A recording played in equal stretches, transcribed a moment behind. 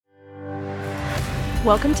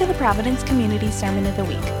Welcome to the Providence Community Sermon of the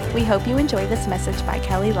Week. We hope you enjoy this message by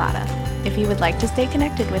Kelly Latta. If you would like to stay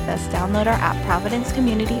connected with us, download our app Providence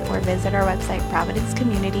Community or visit our website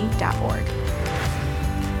providencecommunity.org.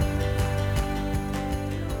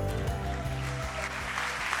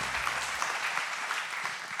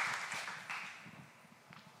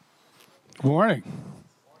 Good morning.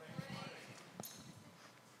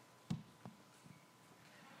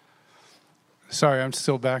 Sorry, I'm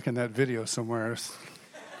still back in that video somewhere. I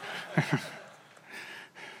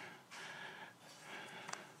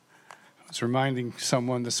was reminding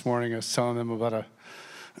someone this morning, I was telling them about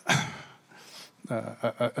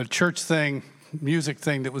a church thing, music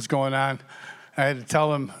thing that was going on. I had to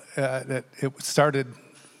tell them that it started,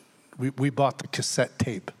 we bought the cassette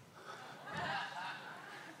tape.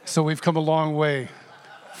 So we've come a long way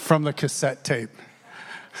from the cassette tape.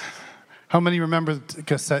 How many remember the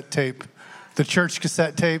cassette tape? The church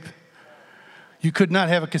cassette tape? You could not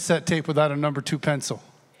have a cassette tape without a number 2 pencil.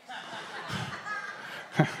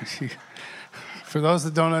 For those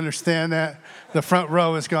that don't understand that, the front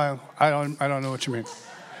row is going, I don't know what you mean.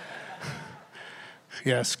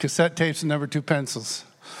 Yes, cassette tapes and number 2 pencils.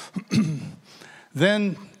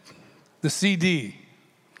 Then the CD.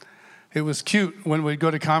 It was cute when we'd go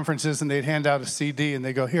to conferences and they'd hand out a CD and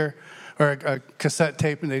they go, here, or a cassette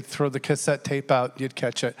tape, and they'd throw the cassette tape out, you'd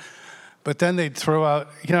catch it. But then they'd throw out,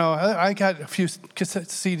 I got a few cassette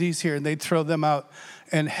CDs here, and they'd throw them out,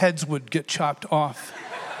 and heads would get chopped off.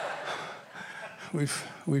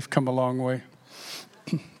 We've come a long way.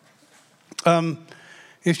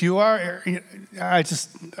 If you are,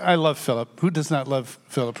 I love Philip. Who does not love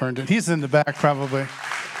Philip Herndon? He's in the back probably.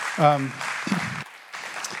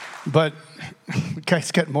 But the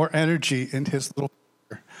guy's got more energy in his little.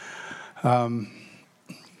 I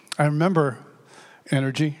remember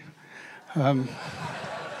energy. But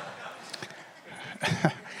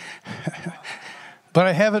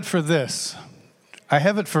I have it for this. I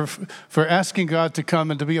have it for asking God to come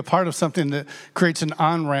and to be a part of something that creates an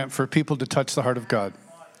on-ramp for people to touch the heart of God.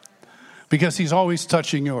 Because he's always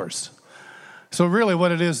touching yours. So really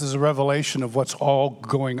what it is a revelation of what's all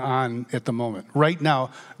going on at the moment. Right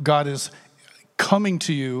now, God is coming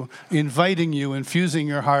to you, inviting you, infusing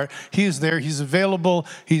your heart. He is there. He's available.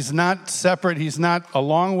 He's not separate. He's not a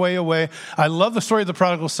long way away. I love the story of the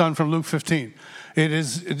prodigal son from Luke 15.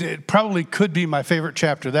 It probably could be my favorite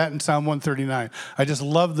chapter, that and Psalm 139. I just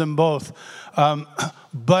love them both.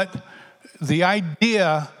 But the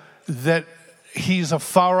idea that he's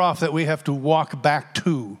afar off that we have to walk back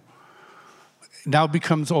to now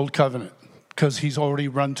becomes old covenant because he's already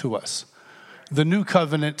run to us. The new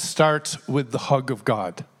covenant starts with the hug of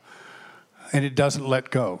God, and it doesn't let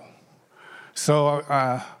go. So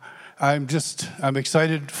I'm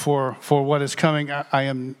excited for what is coming. I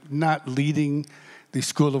am not leading the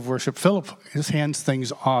school of worship. Philip, his hands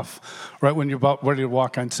things off right when you're about ready to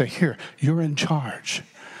walk on and say, here, you're in charge.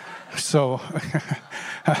 So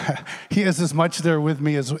he is as much there with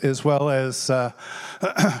me as well as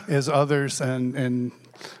others, and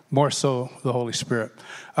more so the Holy Spirit.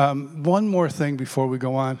 One more thing before we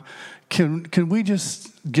go on. Can we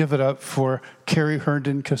just give it up for Carrie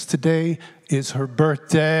Herndon, because today is her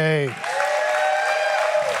birthday.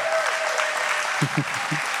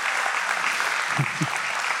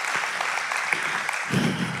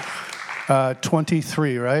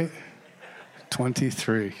 23, right?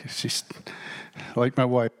 23. She's like my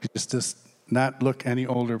wife. She does not look any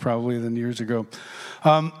older probably than years ago.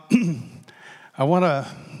 I want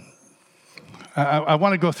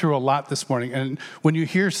to go through a lot this morning. And when you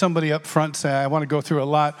hear somebody up front say, I want to go through a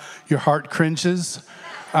lot, your heart cringes.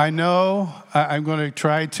 I know I'm going to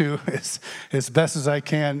try to, as best as I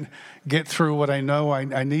can, get through what I know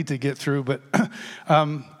I need to get through. But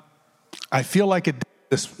I feel like a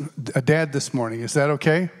dad this morning. Is that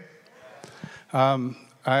okay?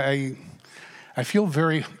 I feel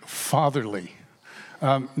very fatherly.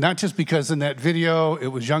 Not just because in that video it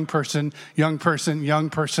was young person,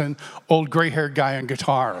 old gray-haired guy on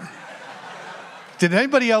guitar. Did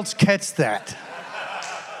anybody else catch that?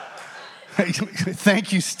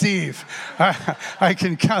 Thank you, Steve. I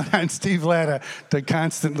can count on Steve Latta to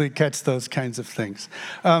constantly catch those kinds of things.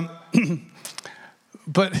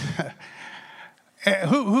 But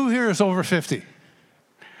who here is over 50?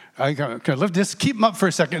 Just keep him up for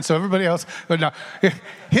a second so everybody else. But no,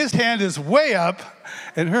 his hand is way up,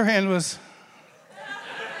 and her hand was.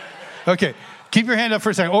 Okay, keep your hand up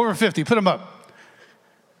for a second. Over 50, put them up.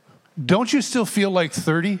 Don't you still feel like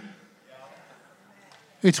 30?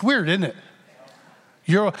 It's weird, isn't it?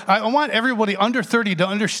 I want everybody under 30 to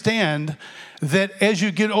understand that as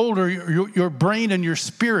you get older, your brain and your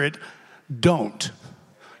spirit don't.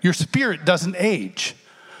 Your spirit doesn't age.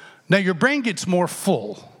 Now, your brain gets more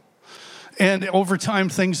full. And over time,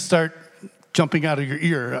 things start jumping out of your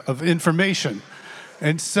ear of information.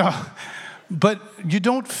 And so, but you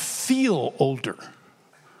don't feel older.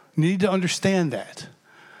 You need to understand that.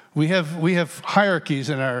 We have hierarchies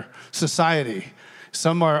in our society.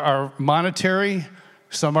 Some are monetary,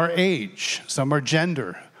 some are age, some are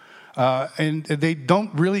gender. And they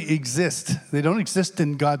don't really exist. They don't exist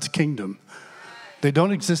in God's kingdom. They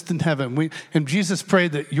don't exist in heaven. And Jesus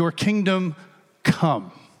prayed that your kingdom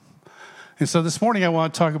come. And so this morning I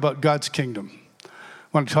want to talk about God's kingdom. I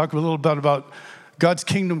want to talk a little bit about God's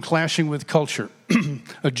kingdom clashing with culture.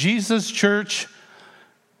 A Jesus church,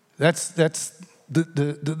 that's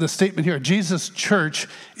the statement here. A Jesus church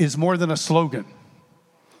is more than a slogan.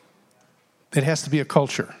 It has to be a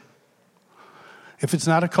culture. If it's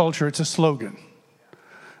not a culture, it's a slogan.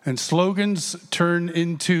 And slogans turn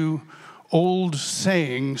into old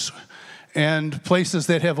sayings, and places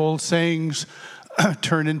that have old sayings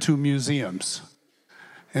turn into museums.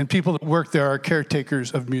 And people that work there are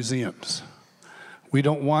caretakers of museums. We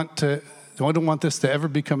don't want this to ever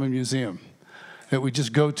become a museum that we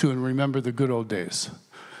just go to and remember the good old days.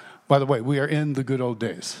 By the way, we are in the good old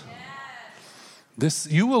days.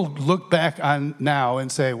 You will look back on now and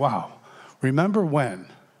say, wow, remember when?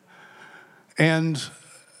 And,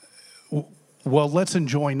 well, let's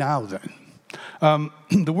enjoy now then.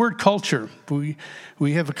 The word culture,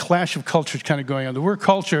 we have a clash of cultures kind of going on. The word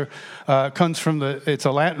culture comes from it's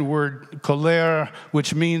a Latin word, colere,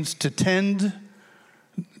 which means to tend,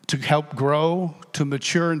 to help grow, to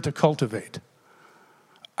mature, and to cultivate.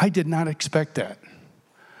 I did not expect that.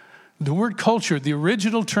 The word culture, the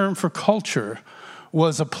original term for culture,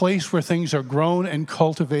 was a place where things are grown and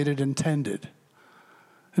cultivated and tended.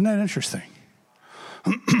 Isn't that interesting?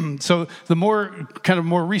 So the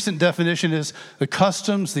more recent definition is the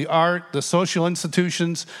customs, the art, the social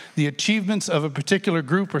institutions, the achievements of a particular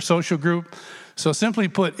group or social group. So simply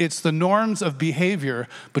put, it's the norms of behavior,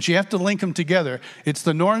 but you have to link them together. It's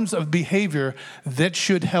the norms of behavior that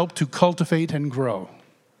should help to cultivate and grow.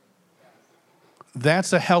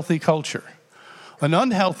 That's a healthy culture. An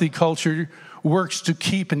unhealthy culture works to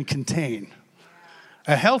keep and contain.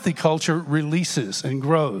 A healthy culture releases and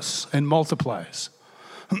grows and multiplies.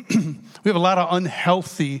 We have a lot of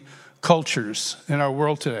unhealthy cultures in our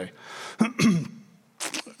world today.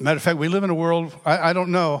 Matter of fact, we live in a world, I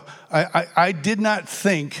don't know, I did not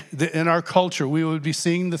think that in our culture we would be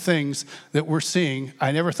seeing the things that we're seeing.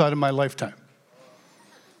 I never thought in my lifetime.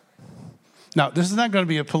 Now, this is not going to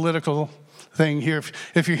be a political thing here.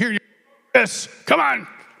 If you're here, yes, come on,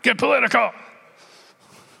 get political.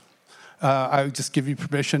 I would just give you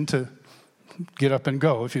permission to get up and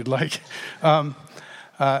go if you'd like.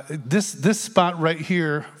 This spot right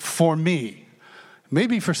here for me,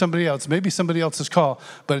 maybe for somebody else, maybe somebody else's call,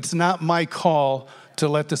 but it's not my call to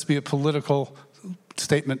let this be a political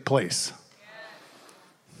statement place.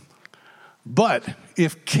 But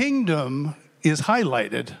if kingdom is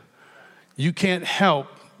highlighted, you can't help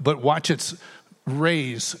but watch its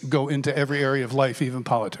rays go into every area of life, even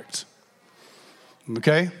politics.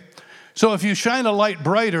 Okay? So if you shine a light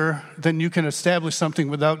brighter, then you can establish something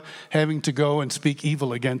without having to go and speak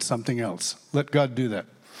evil against something else. Let God do that.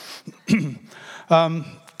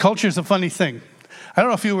 Culture is a funny thing. I don't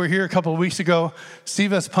know if you were here a couple of weeks ago.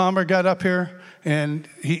 Steve S. Palmer got up here, and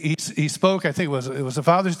he spoke. I think it was a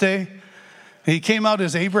Father's Day. He came out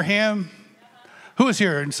as Abraham. Who was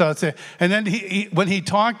here? And so, and then when he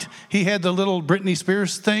talked, he had the little Britney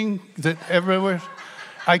Spears thing that everywhere.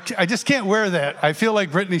 I just can't wear that. I feel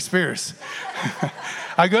like Britney Spears.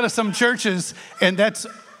 I go to some churches, and it's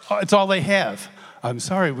all they have. I'm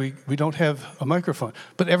sorry, we don't have a microphone.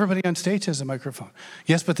 But everybody on stage has a microphone.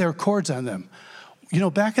 Yes, but there are cords on them. You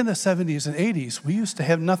know, back in the 70s and 80s, we used to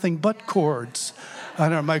have nothing but cords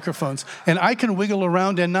on our microphones. And I can wiggle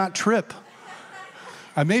around and not trip.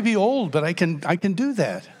 I may be old, but I can do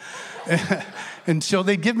that. And so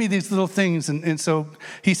they give me these little things. And so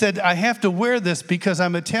he said, I have to wear this because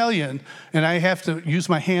I'm Italian and I have to use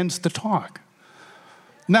my hands to talk.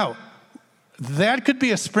 Now, that could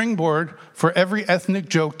be a springboard for every ethnic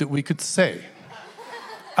joke that we could say.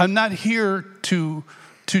 I'm not here to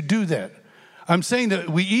do that. I'm saying that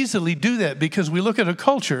we easily do that because we look at a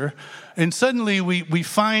culture and suddenly we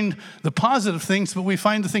find the positive things, but we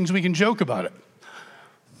find the things we can joke about it.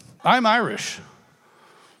 I'm Irish.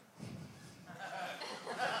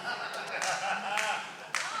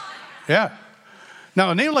 Yeah. Now,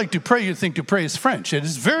 a name like Dupre, you'd think Dupre is French. It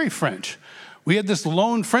is very French. We had this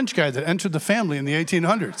lone French guy that entered the family in the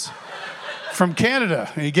 1800s from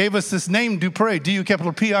Canada. And he gave us this name, Dupre,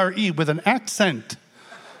 D-U-P-R-E, with an accent.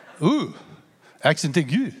 Ooh, accent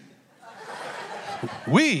aigu.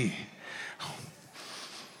 Oui.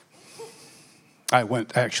 I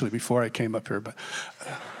went actually before I came up here, but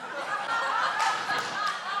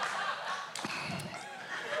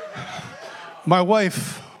my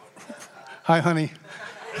wife, hi honey,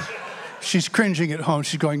 she's cringing at home.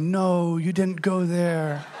 She's going, no, you didn't go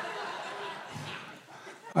there.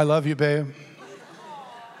 I love you, babe.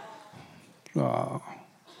 Oh.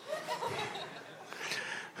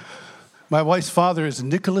 My wife's father is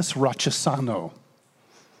Nicholas Rachesano.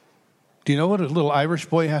 Do you know what a little Irish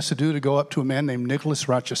boy has to do to go up to a man named Nicholas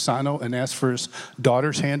Rachesano and ask for his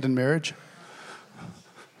daughter's hand in marriage?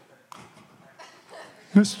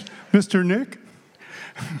 Mr. Nick,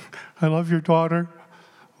 I love your daughter,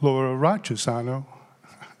 Laura Rachesano.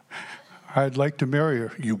 I'd like to marry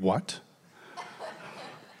her. You what?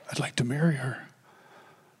 I'd like to marry her.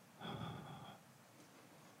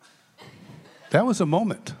 That was a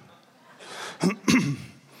moment.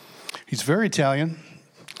 He's very Italian.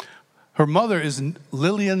 Her mother is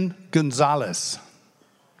Lillian Gonzalez.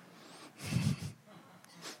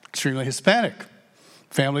 Extremely Hispanic.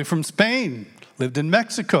 Family from Spain. Lived in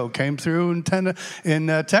Mexico. Came through in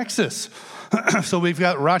Texas. So we've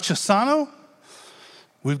got Rachesano.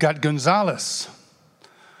 We've got Gonzalez.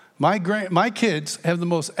 My kids have the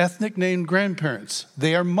most ethnic named grandparents.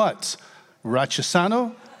 They are mutts.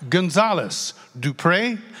 Rachesano, Gonzalez,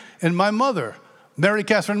 Dupre, and my mother, Mary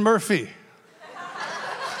Catherine Murphy.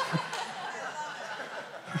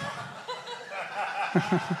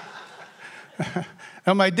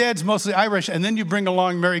 Now, my dad's mostly Irish, and then you bring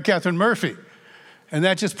along Mary Catherine Murphy, and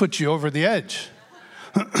that just puts you over the edge.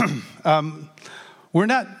 We're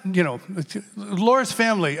not, Laura's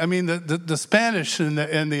family, I mean, the Spanish and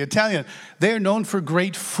the Italian, they are known for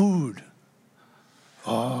great food.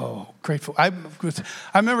 Oh, great food. I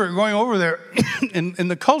remember going over there, and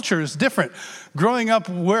the culture is different. Growing up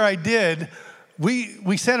where I did,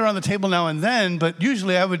 we sat around the table now and then, but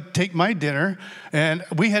usually I would take my dinner, and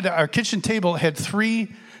our kitchen table had there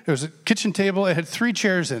was a kitchen table, it had 3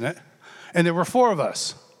 chairs in it, and there were 4 of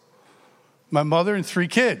us. My mother and 3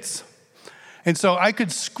 kids. And so I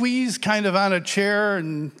could squeeze kind of on a chair,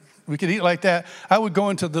 and we could eat like that. I would go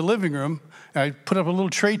into the living room, and I'd put up a little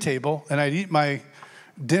tray table, and I'd eat my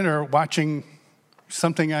dinner watching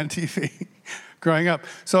something on TV growing up.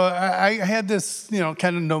 So I had this,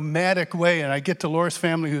 kind of nomadic way, and I get to Laura's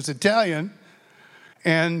family, who's Italian,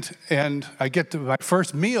 and I get to my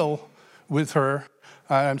first meal with her.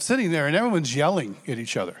 I'm sitting there, and everyone's yelling at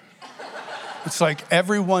each other. It's like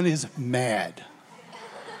everyone is mad.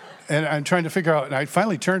 And I'm trying to figure out, and I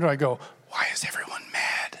finally turned to her, I go, why is everyone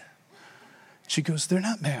mad? She goes, they're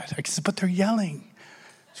not mad. I said, but they're yelling.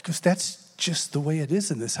 She goes, that's just the way it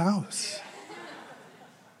is in this house.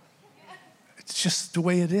 It's just the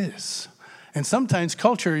way it is. And sometimes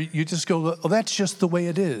culture, you just go, well, that's just the way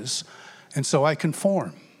it is. And so I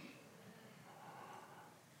conform.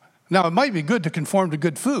 Now, it might be good to conform to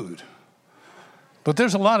good food. But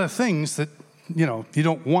there's a lot of things that, you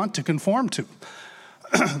don't want to conform to.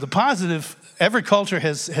 The positive, every culture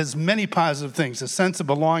has many positive things, a sense of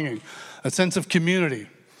belonging, a sense of community,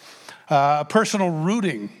 a personal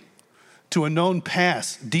rooting to a known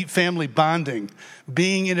past, deep family bonding,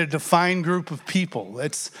 being in a defined group of people.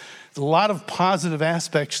 It's a lot of positive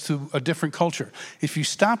aspects to a different culture. If you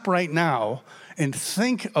stop right now and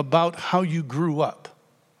think about how you grew up,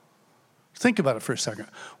 think about it for a second.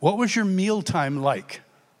 What was your mealtime like?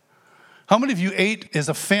 How many of you ate as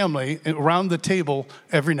a family around the table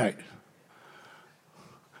every night?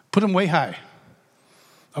 Put them way high.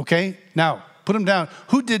 Okay? Now, put them down.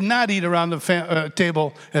 Who did not eat around the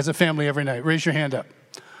table as a family every night? Raise your hand up.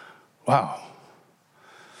 Wow.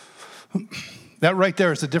 That right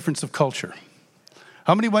there is the difference of culture.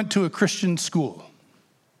 How many went to a Christian school?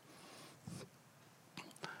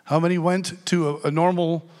 How many went to a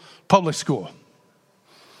normal public school?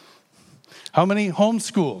 How many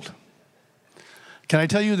homeschooled? Can I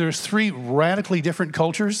tell you there's 3 radically different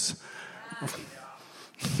cultures?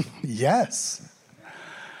 Yes.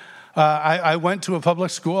 I went to a public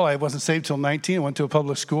school. I wasn't saved till 19. I went to a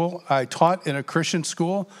public school. I taught in a Christian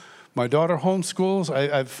school. My daughter homeschools.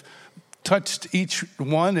 I've touched each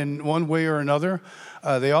one in one way or another.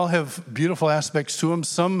 They all have beautiful aspects to them.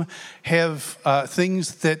 Some have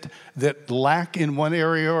things that lack in one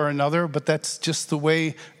area or another, but that's just the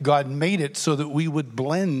way God made it so that we would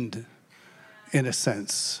blend in a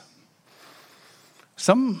sense.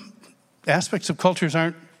 Some aspects of cultures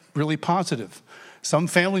aren't really positive. Some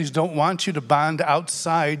families don't want you to bond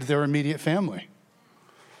outside their immediate family.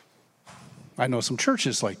 I know some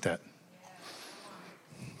churches like that.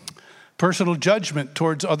 personal judgment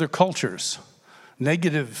towards other cultures,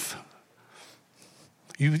 negative.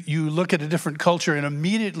 You look at a different culture and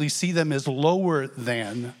immediately see them as lower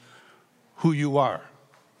than who you are.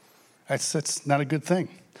 That's not a good thing.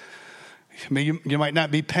 I mean, you might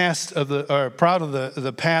not be proud of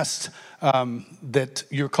the past that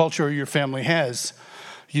your culture or your family has.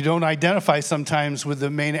 You don't identify sometimes with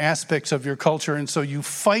the main aspects of your culture, and so you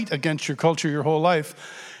fight against your culture your whole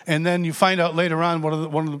life. And then you find out later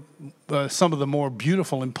on some of the more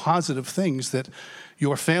beautiful and positive things that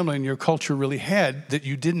your family and your culture really had that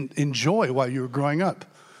you didn't enjoy while you were growing up.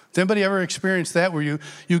 Has anybody ever experienced that, where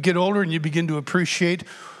you get older and you begin to appreciate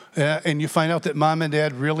and you find out that mom and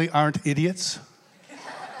dad really aren't idiots?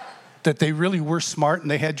 That they really were smart and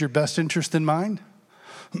they had your best interest in mind?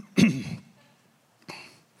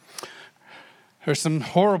 There's some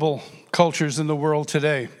horrible cultures in the world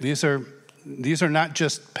today. These are not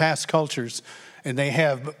just past cultures, and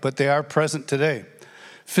but they are present today.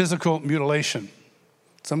 Physical mutilation.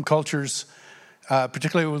 Some cultures,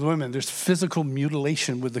 particularly with women, there's physical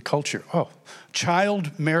mutilation with the culture. Oh,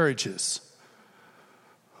 child marriages.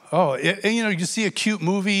 Oh, you see a cute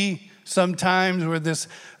movie sometimes where this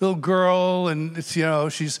little girl and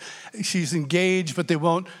she's engaged, but they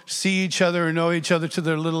won't see each other or know each other till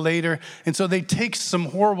they're a little later. And so they take some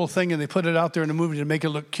horrible thing and they put it out there in a movie to make it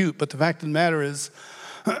look cute. But the fact of the matter is,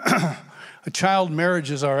 child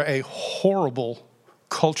marriages are a horrible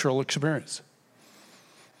cultural experience.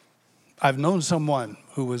 I've known someone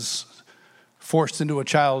who was forced into a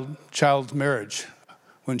child marriage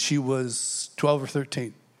when she was 12 or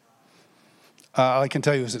 13. All I can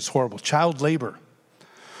tell you is it's horrible. Child labor.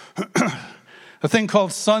 A thing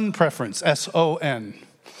called son preference, S-O-N,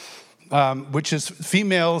 which is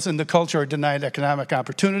females in the culture are denied economic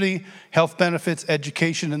opportunity, health benefits,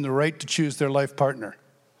 education, and the right to choose their life partner.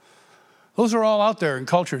 Those are all out there in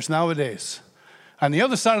cultures nowadays. On the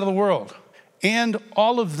other side of the world, and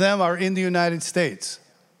all of them are in the United States.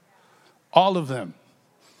 All of them.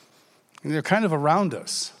 And they're kind of around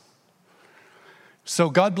us.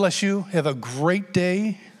 So God bless you. Have a great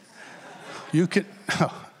day. You can.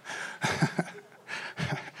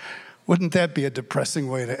 Wouldn't that be a depressing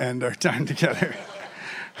way to end our time together?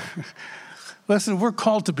 Listen, we're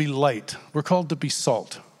called to be light. We're called to be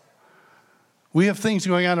salt. We have things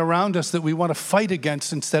going on around us that we want to fight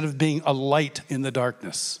against instead of being a light in the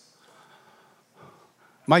darkness.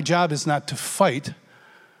 My job is not to fight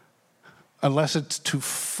unless it's to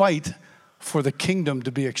fight for the kingdom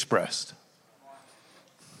to be expressed.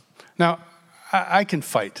 Now, I can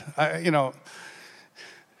fight.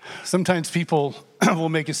 Sometimes people will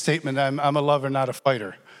make a statement, I'm a lover, not a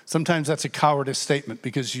fighter. Sometimes that's a cowardice statement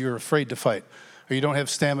because you're afraid to fight or you don't have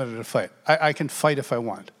stamina to fight. I can fight if I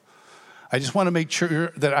want. I just want to make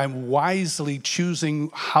sure that I'm wisely choosing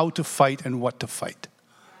how to fight and what to fight.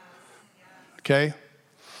 Okay?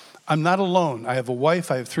 I'm not alone. I have a wife,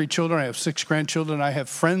 I have 3 children, I have 6 grandchildren, I have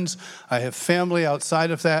friends, I have family outside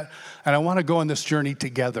of that, and I want to go on this journey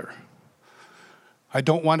together. I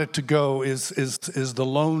don't want it to go is the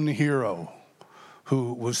lone hero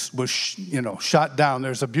who was shot down.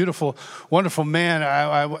 There's a beautiful, wonderful man.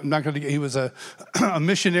 I'm not going to. He was a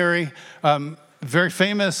missionary, very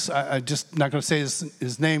famous. I'm just not going to say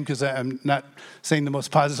his name because I'm not saying the most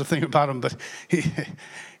positive thing about him. But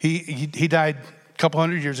he died a couple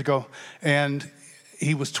hundred years ago, and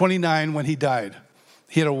he was 29 when he died.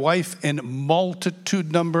 He had a wife and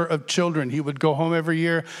multitude number of children. He would go home every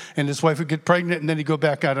year, and his wife would get pregnant, and then he'd go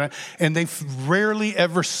back out. And they rarely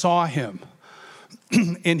ever saw him.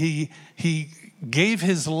 And he gave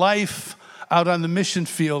his life out on the mission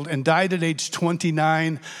field and died at age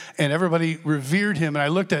 29, and everybody revered him. And I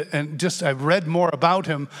looked at I read more about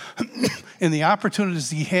him and the opportunities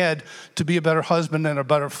he had to be a better husband and a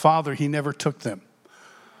better father. He never took them.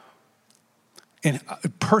 And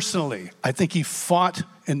personally, I think he fought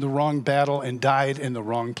in the wrong battle and died in the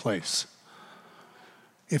wrong place.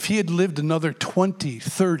 If he had lived another 20,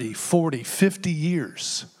 30, 40, 50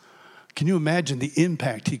 years, can you imagine the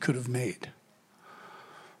impact he could have made?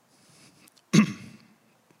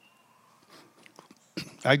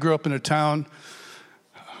 I grew up in a town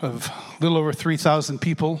of a little over 3,000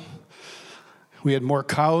 people. We had more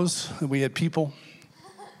cows than we had people,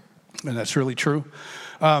 and that's really true.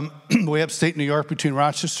 Way upstate New York between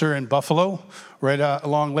Rochester and Buffalo, right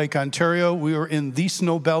along Lake Ontario. We were in the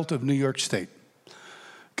snow belt of New York State.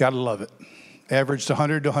 Gotta love it. Averaged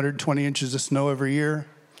 100 to 120 inches of snow every year.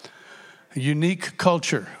 A unique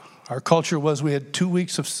culture. Our culture was we had 2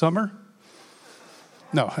 weeks of summer.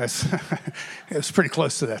 No, it was pretty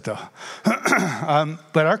close to that though.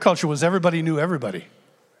 But our culture was everybody knew everybody.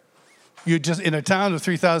 You just, in a town of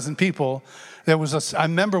 3,000 people, I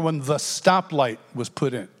remember when the stoplight was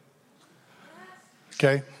put in.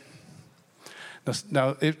 Okay?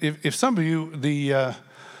 Now, if some of you,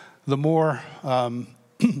 the more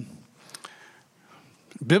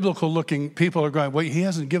biblical-looking people are going, wait, he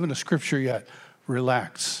hasn't given a scripture yet.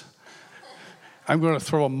 Relax. I'm going to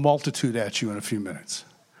throw a multitude at you in a few minutes.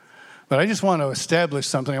 But I just want to establish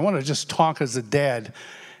something. I want to just talk as a dad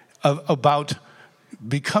about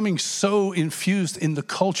becoming so infused in the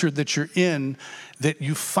culture that you're in that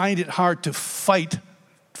you find it hard to fight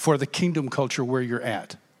for the kingdom culture where you're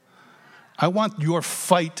at. I want your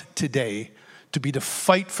fight today to be to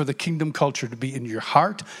fight for the kingdom culture to be in your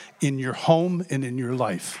heart, in your home, and in your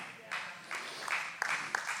life.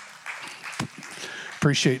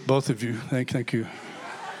 Appreciate both of you. Thank you.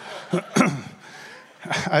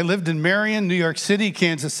 I lived in Marion, New York City,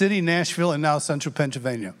 Kansas City, Nashville, and now central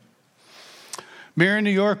Pennsylvania. Marion, New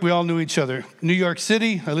York, we all knew each other. New York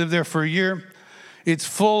City, I lived there for a year. It's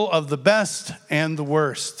full of the best and the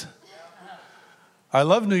worst. I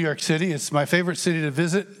love New York City. It's my favorite city to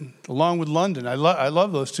visit, along with London. I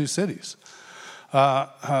love those two cities.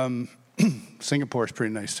 Singapore is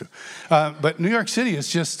pretty nice too. But New York City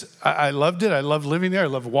is just, I loved it. I love living there. I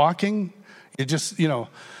love walking. It just,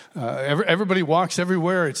 everybody walks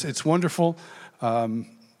everywhere. It's wonderful.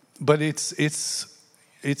 But it's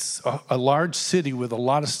a large city with a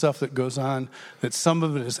lot of stuff that goes on, that some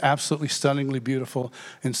of it is absolutely stunningly beautiful,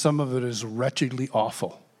 and some of it is wretchedly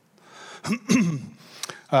awful.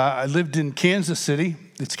 I lived in Kansas City.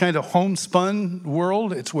 It's kind of homespun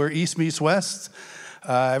world. It's where East meets West.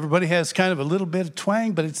 Everybody has kind of a little bit of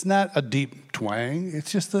twang, but it's not a deep twang. It's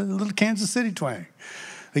just a little Kansas City twang.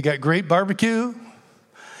 They got great barbecue,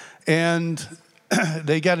 and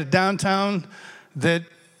they got a downtown that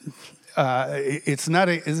it's not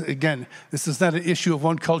again, this is not an issue of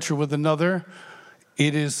one culture with another.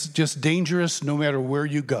 It is just dangerous no matter where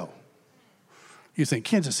you go. You think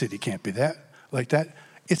Kansas City can't be like that.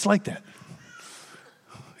 It's like that.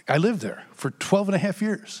 I lived there for 12 and a half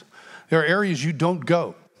years. There are areas you don't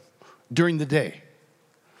go during the day.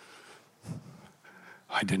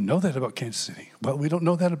 I didn't know that about Kansas City. Well, we don't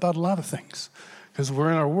know that about a lot of things because we're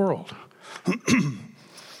in our world.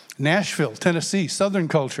 Nashville, Tennessee, Southern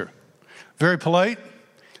culture. Very polite,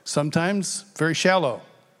 sometimes very shallow.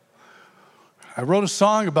 I wrote a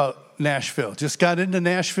song about Nashville. Just got into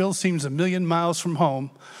Nashville, seems a million miles from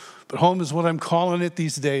home, but home is what I'm calling it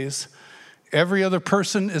these days. Every other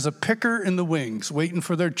person is a picker in the wings, waiting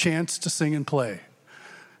for their chance to sing and play.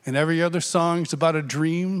 And every other song is about a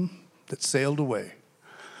dream that sailed away.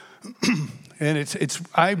 And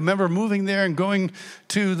I remember moving there and going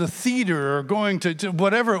to the theater or going to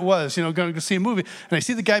whatever it was, going to see a movie. And I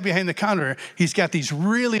see the guy behind the counter. He's got these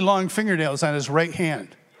really long fingernails on his right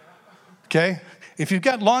hand. Okay? If you've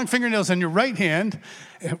got long fingernails on your right hand,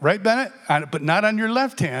 right, Bennett, but not on your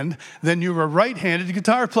left hand, then you're a right-handed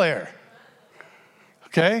guitar player.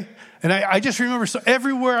 Okay? And I just remember, so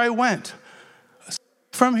everywhere I went,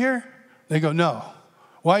 from here, they go, no.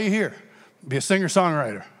 Why are you here? Be a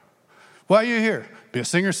singer-songwriter. Why are you here? Be a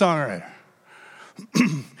singer-songwriter.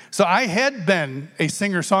 So I had been a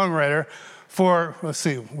singer-songwriter for,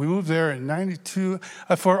 we moved there in 92.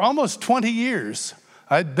 For almost 20 years,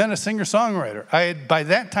 I'd been a singer-songwriter. I had, by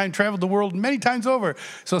that time, traveled the world many times over.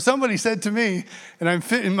 So somebody said to me, and I'm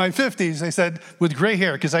in my 50s, they said, with gray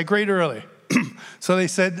hair, because I grayed early. So they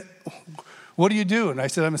said, what do you do? And I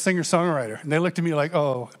said, I'm a singer-songwriter. And they looked at me like,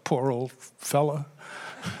 oh, poor old fella.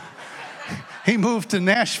 He moved to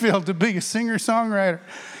Nashville to be a singer-songwriter.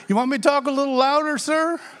 You want me to talk a little louder,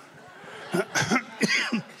 sir?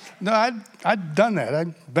 No, I'd done that.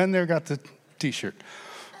 I'd been there, got the T-shirt.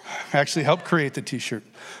 Actually helped create the T-shirt.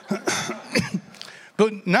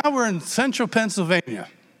 But now we're in central Pennsylvania.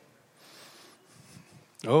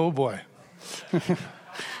 Oh, boy.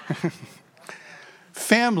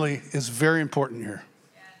 Family is very important here.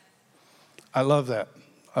 I love that.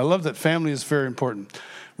 I love that family is very important.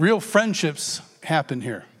 Real friendships happen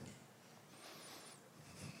here.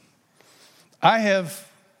 I have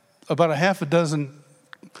about a half a dozen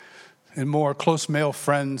and more close male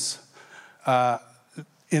friends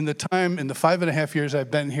in the 5.5 years I've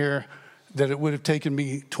been here that it would have taken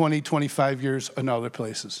me 20, 25 years in other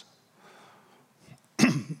places.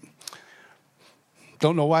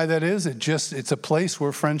 Don't know why that is. It's a place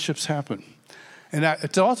where friendships happen. And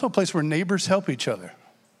it's also a place where neighbors help each other.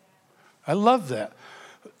 I love that.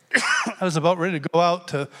 I was about ready to go out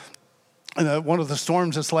to one of the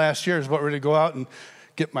storms this last year. I was about ready to go out and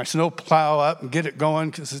get my snow plow up and get it going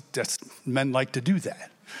because men like to do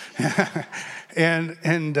that.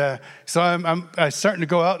 So I'm starting to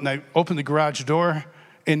go out, and I open the garage door.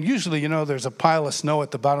 And usually, there's a pile of snow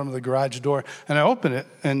at the bottom of the garage door. And I open it,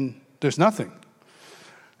 and there's nothing.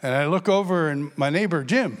 And I look over, and my neighbor,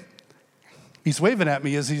 Jim, he's waving at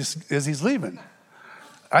me as he's leaving.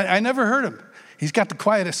 I never heard him. He's got the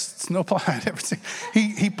quietest snowplow I've ever seen.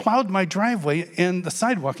 He plowed my driveway and the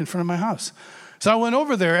sidewalk in front of my house. So I went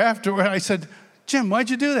over there afterward. I said, Jim, why'd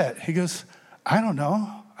you do that? He goes, I don't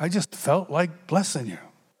know. I just felt like blessing you.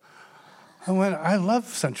 I went, I love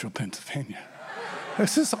Central Pennsylvania.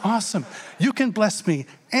 This is awesome. You can bless me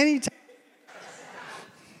anytime.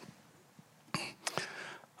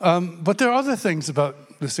 But there are other things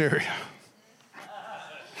about this area.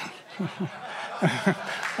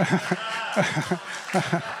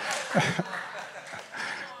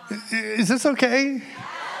 Is this okay?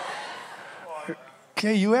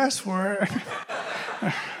 Okay, you asked for it.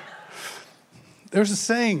 There's a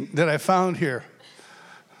saying that I found here.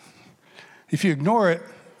 If you ignore it,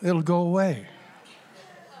 it'll go away.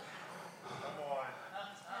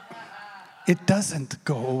 It doesn't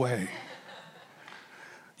go away.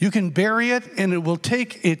 You can bury it, and it will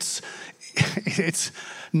take its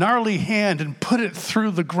gnarly hand and put it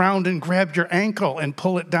through the ground and grab your ankle and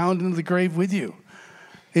pull it down into the grave with you.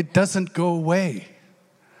 It doesn't go away.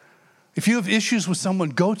 If you have issues with someone,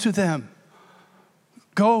 go to them.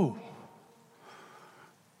 Go.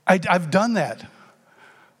 I've done that.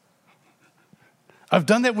 I've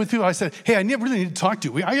done that with people. I said, hey, I really need to talk to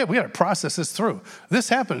you. We got to process this through. This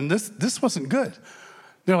happened, and this wasn't good.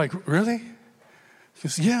 They're like, really? He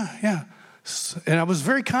goes, yeah. And I was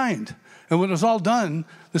very kind. And when it was all done,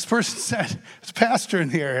 this person said, it's a pastor in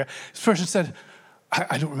the area, this person said,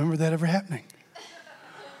 I don't remember that ever happening.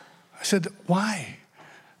 I said, why?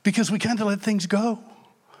 Because we kind of let things go.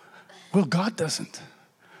 Well, God doesn't.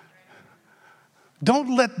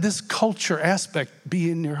 Don't let this culture aspect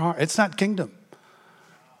be in your heart. It's not kingdom.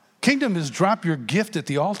 Kingdom is drop your gift at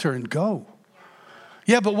the altar and go.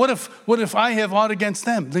 Yeah, but what if I have aught against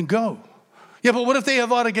them? Then go. Yeah, but what if they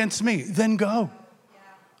have aught against me? Then go.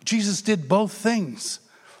 Jesus did both things.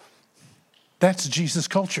 That's Jesus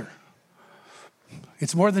culture.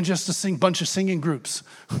 It's more than just a bunch of singing groups.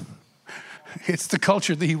 It's the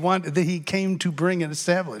culture that he came to bring and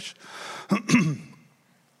establish.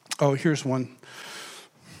 Oh, here's one.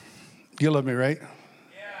 You love me, right?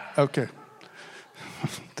 Yeah. Okay.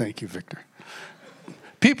 Thank you, Victor.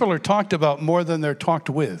 People are talked about more than they're talked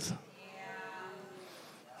with.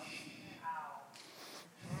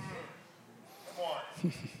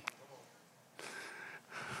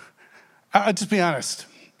 I'll just be honest.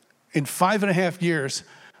 In 5.5 years,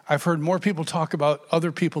 I've heard more people talk about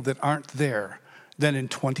other people that aren't there than in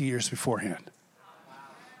 20 years beforehand.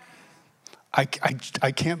 I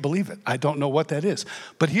can't believe it. I don't know what that is.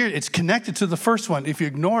 But here, it's connected to the first one. If you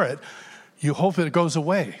ignore it, you hope that it goes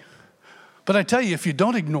away. But I tell you, if you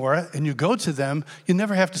don't ignore it and you go to them, you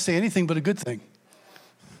never have to say anything but a good thing.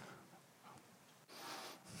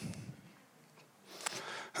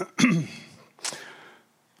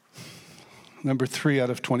 Number 3 out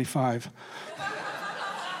of 25.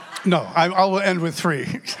 No, I will end with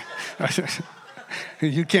 3.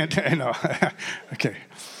 You can't, I know. Okay.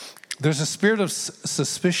 There's a spirit of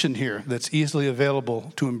suspicion here that's easily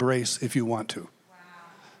available to embrace if you want to.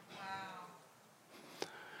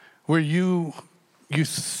 Where you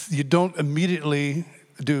don't immediately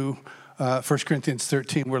do 1 Corinthians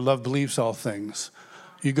 13, where love believes all things.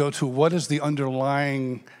 You go to what is the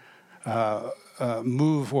underlying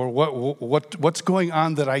move, or what's going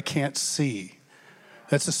on that I can't see.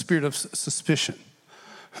 That's a spirit of suspicion.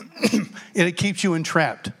 And it keeps you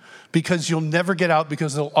entrapped because you'll never get out,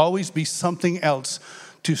 because there'll always be something else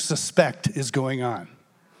to suspect is going on.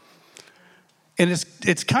 And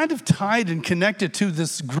it's kind of tied and connected to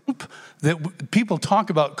this group that people talk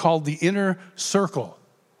about called the inner circle.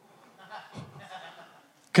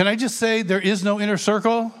 Can I just say there is no inner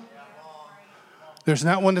circle? There's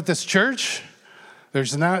not one at this church.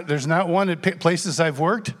 There's not one at places I've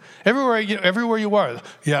worked. Everywhere you are.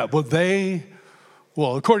 Yeah,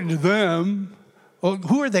 well, according to them, well,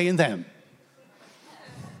 who are they and them?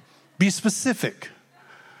 Be specific.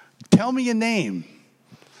 Tell me a name.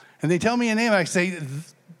 And they tell me a name, I say,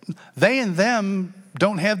 they and them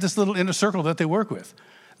don't have this little inner circle that they work with.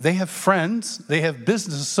 They have friends, they have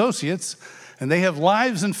business associates, and they have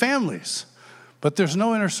lives and families. But there's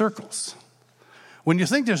no inner circles. When you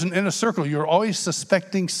think there's an inner circle, you're always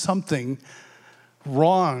suspecting something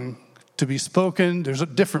wrong to be spoken. There's a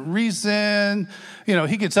different reason.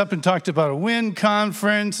 He gets up and talked about a WIN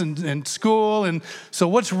conference and school. And so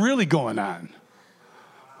what's really going on?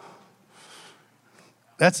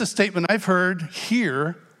 That's a statement I've heard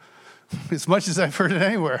here as much as I've heard it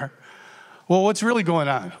anywhere. Well, what's really going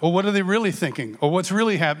on? Or what are they really thinking? Or what's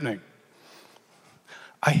really happening?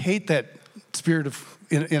 I hate that spirit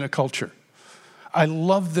in a culture. I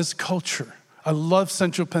love this culture. I love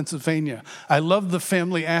Central Pennsylvania. I love the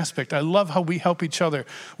family aspect. I love how we help each other.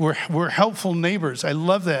 We're helpful neighbors. I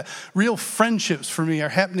love that. Real friendships for me are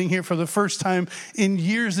happening here for the first time in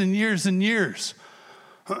years and years and years.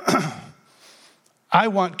 I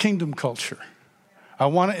want kingdom culture. I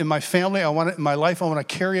want it in my family. I want it in my life. I want to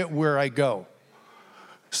carry it where I go.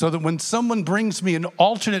 So that when someone brings me an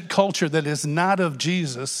alternate culture that is not of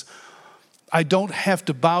Jesus, I don't have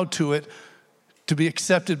to bow to it to be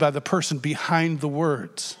accepted by the person behind the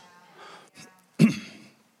words.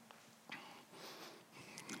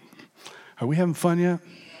 Are we having fun yet?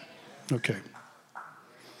 Okay.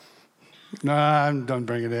 Nah, I'm done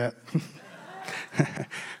bringing that.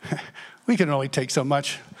 We can only take so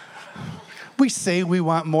much. We say we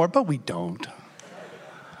want more, but we don't.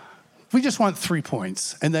 We just want 3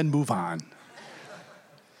 points and then move on.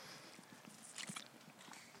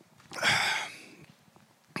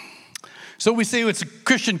 So we say it's a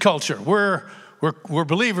Christian culture. We're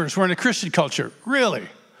believers. We're in a Christian culture. Really?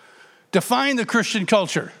 Define the Christian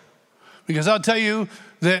culture. Because I'll tell you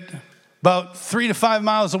that about 3 to 5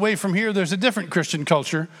 miles away from here, there's a different Christian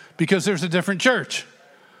culture because there's a different church.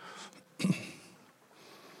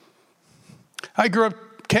 I grew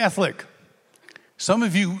up Catholic. Some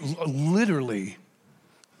of you literally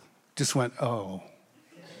just went, oh.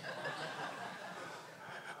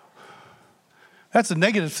 That's a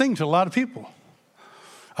negative thing to a lot of people.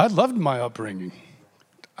 I loved my upbringing.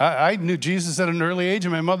 I knew Jesus at an early age,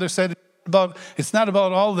 and my mother said it's not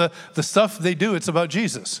about all the stuff they do, it's about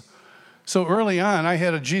Jesus. So early on, I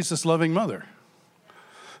had a Jesus-loving mother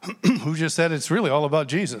who just said it's really all about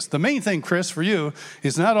Jesus. The main thing, Chris, for you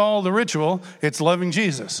is not all the ritual, it's loving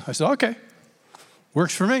Jesus. I said, okay,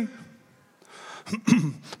 works for me.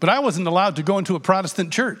 But I wasn't allowed to go into a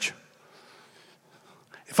Protestant church.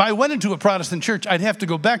 If I went into a Protestant church, I'd have to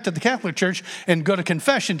go back to the Catholic church and go to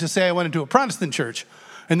confession to say I went into a Protestant church.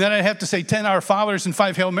 And then I'd have to say 10 Our Fathers and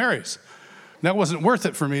 5 Hail Marys. That wasn't worth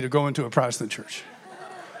it for me to go into a Protestant church.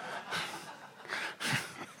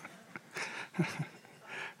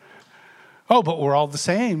 Oh, but we're all the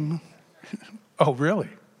same. Oh, really?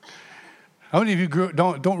 How many of you grew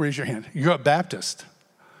up, don't raise your hand. You grew up Baptist.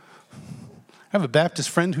 I have a Baptist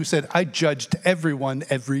friend who said, I judged everyone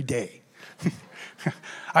every day.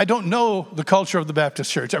 I don't know the culture of the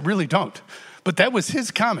Baptist church. I really don't. But that was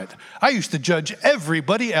his comment. I used to judge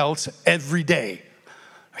everybody else every day.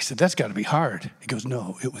 I said, that's got to be hard. He goes,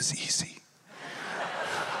 no, it was easy.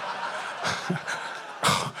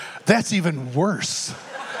 That's even worse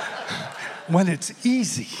when it's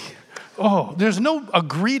easy. Oh, there's no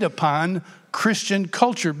agreed upon Christian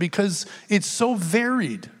culture because it's so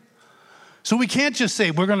varied. So we can't just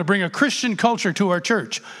say we're going to bring a Christian culture to our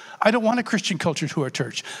church. I don't want a Christian culture to our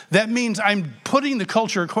church. That means I'm putting the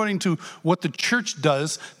culture according to what the church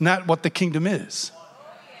does, not what the kingdom is.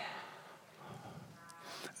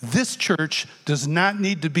 This church does not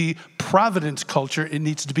need to be Providence culture. It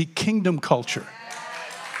needs to be kingdom culture.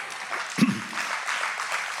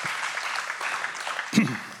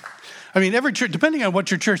 I mean, every church, depending on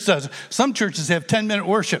what your church does, some churches have 10-minute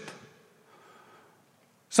worship.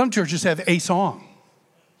 Some churches have a song.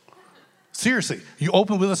 Seriously, you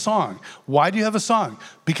open with a song. Why do you have a song?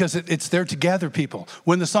 Because it's there to gather people.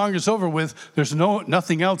 When the song is over with, there's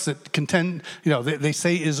nothing else that they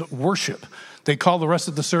say is worship. They call the rest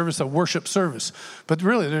of the service a worship service. But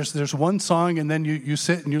really, there's one song, and then you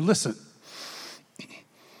sit and you listen.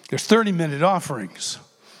 There's 30-minute offerings.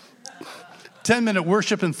 10-minute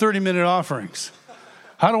worship and 30-minute offerings.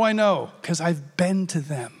 How do I know? Because I've been to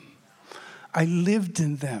them. I lived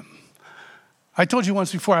in them. I told you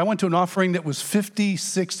once before, I went to an offering that was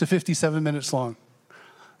 56 to 57 minutes long.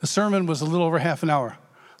 The sermon was a little over half an hour.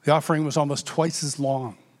 The offering was almost twice as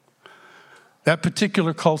long. That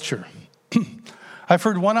particular culture. I've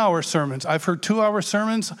heard 1-hour sermons. I've heard 2-hour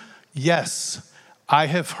sermons. Yes, I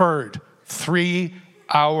have heard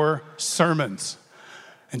 3-hour sermons.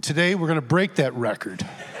 And today we're going to break that record.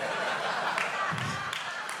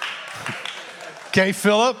 Okay,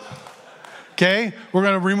 Philip? Okay, we're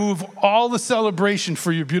going to remove all the celebration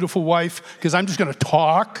for your beautiful wife because I'm just going to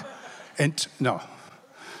talk and no.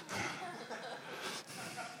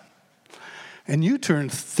 And you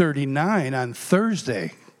turned 39 on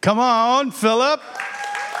Thursday. Come on, Philip.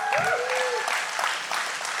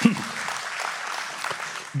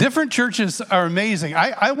 Different churches are amazing.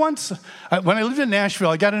 I once, when I lived in Nashville,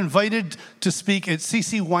 I got invited to speak at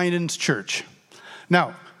C.C. Winans Church.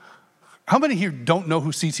 Now, how many here don't know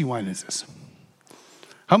who CeCe Winans is?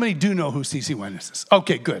 How many do know who CeCe Winans is?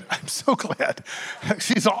 Okay, good. I'm so glad.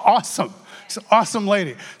 She's awesome. She's an awesome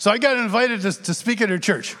lady. So I got invited to speak at her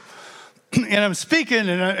church. And I'm speaking,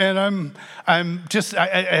 and I'm just,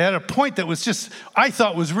 I had a point that was just, I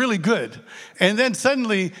thought was really good. And then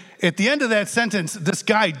suddenly, at the end of that sentence, this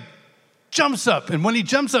guy jumps up. And when he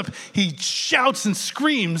jumps up, he shouts and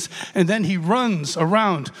screams, and then he runs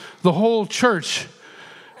around the whole church,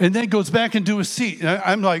 and then goes back into his seat. And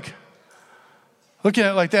I'm like, looking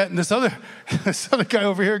at it like that, and this other guy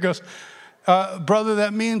over here goes, brother,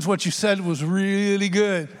 that means what you said was really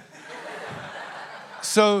good.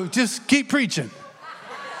 So just keep preaching.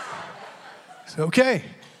 It's okay.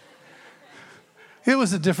 It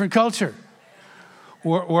was a different culture.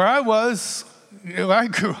 Where I was, where I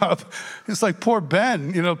grew up, it's like poor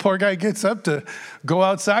Ben. Poor guy gets up to go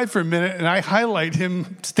outside for a minute, and I highlight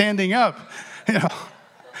him standing up.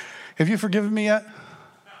 Have you forgiven me yet?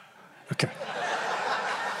 Okay.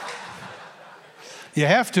 You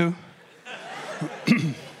have to.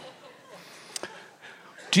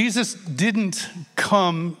 Jesus didn't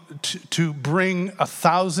come to bring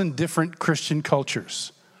 1,000 different Christian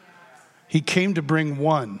cultures. He came to bring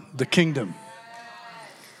one, the kingdom.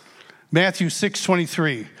 Matthew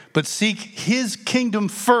 6:23, but seek his kingdom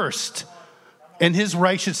first and his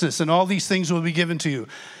righteousness, and all these things will be given to you.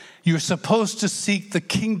 You're supposed to seek the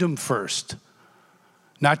kingdom first,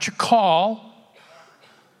 not your call.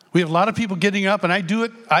 We have a lot of people getting up, and I do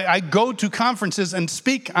it. I go to conferences and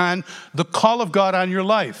speak on the call of God on your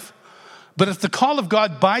life. But if the call of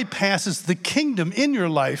God bypasses the kingdom in your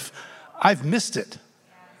life, I've missed it.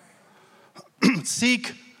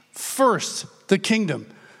 Seek first the kingdom.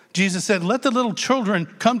 Jesus said, let the little children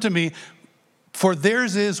come to me, for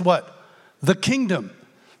theirs is what? The kingdom.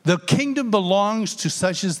 The kingdom belongs to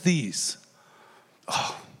such as these.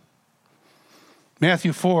 Oh.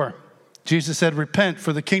 Matthew 4. Jesus said, repent,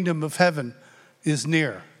 for the kingdom of heaven is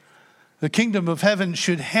near. The kingdom of heaven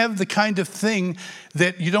should have the kind of thing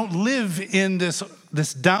that you don't live in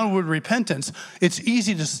this downward repentance. It's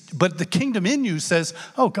easy but the kingdom in you says,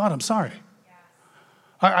 oh, God, I'm sorry.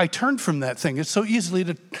 I turned from that thing. It's so easily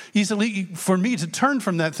for me to turn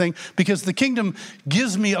from that thing because the kingdom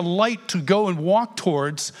gives me a light to go and walk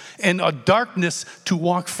towards and a darkness to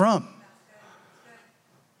walk from.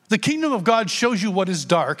 The kingdom of God shows you what is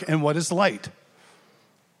dark and what is light.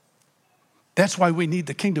 That's why we need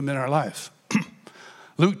the kingdom in our lives.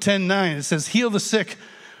 Luke 10:9, it says, heal the sick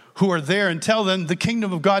who are there and tell them the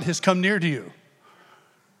kingdom of God has come near to you.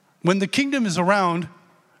 When the kingdom is around,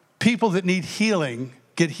 people that need healing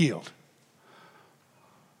get healed.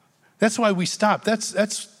 That's why we stopped.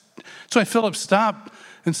 That's why Philip stopped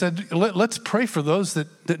and said, let's pray for those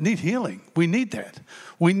that need healing. We need that.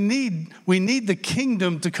 We need the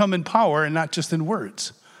kingdom to come in power and not just in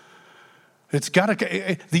words.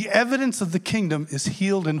 The evidence of the kingdom is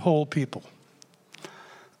healed and whole people.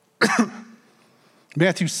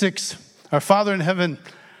 Matthew 6, our Father in heaven,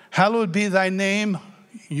 hallowed be thy name.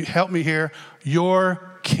 You help me here.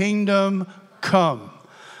 Your kingdom come.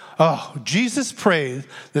 Oh, Jesus prayed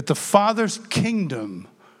that the Father's kingdom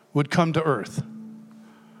would come to earth.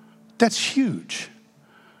 That's huge.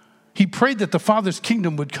 He prayed that the Father's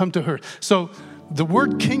kingdom would come to earth. So the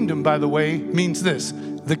word kingdom, by the way, means this.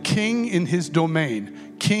 The king in his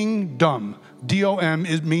domain. Kingdom. D-O-M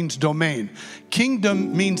means domain.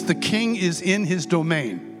 Kingdom means the king is in his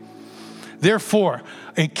domain. Therefore,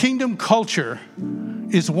 a kingdom culture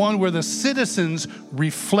is one where the citizens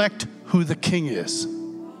reflect who the king is.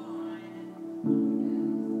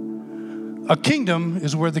 A kingdom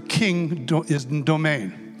is where the king is in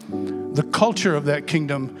domain. The culture of that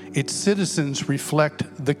kingdom, its citizens reflect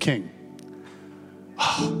the king.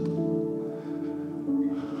 What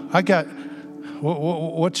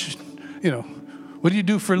do you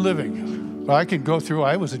do for a living? Well, I can go through,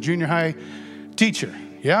 I was a junior high teacher.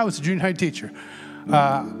 Yeah, I was a junior high teacher.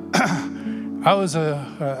 I was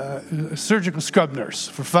a surgical scrub nurse.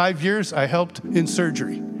 For 5 years, I helped in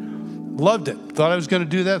surgery. Loved it. Thought I was going to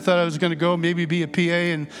do that. Thought I was going to go maybe be a PA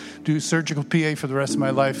and do surgical PA for the rest of my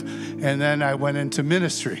life. And then I went into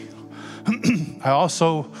ministry. I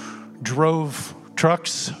also drove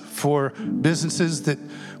trucks for businesses that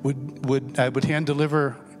I would hand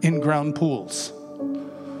deliver in-ground pools.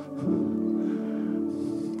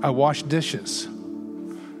 I washed dishes.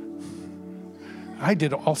 I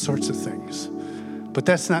did all sorts of things. But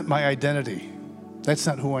that's not my identity. That's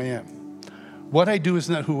not who I am. What I do is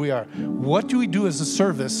not who we are. What do we do as a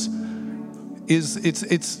service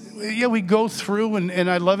we go through and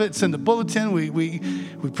I love it. It's in the bulletin. We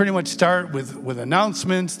pretty much start with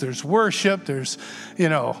announcements. There's worship. There's,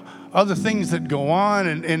 other things that go on,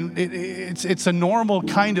 and it's a normal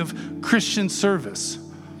kind of Christian service.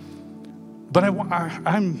 But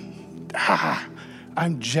I'm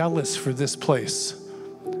jealous for this place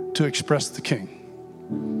to express the King.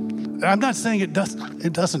 I'm not saying it doesn't.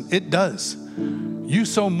 It doesn't. It does. You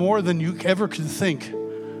sow more than you ever could think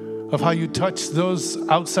of how you touch those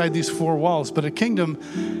outside these four walls. But a kingdom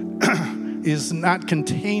is not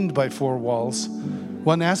contained by four walls.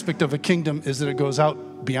 One aspect of a kingdom is that it goes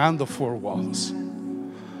out beyond the four walls.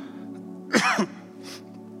 I'm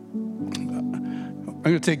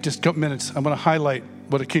going to take just a couple minutes. I'm going to highlight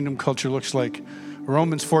what a kingdom culture looks like.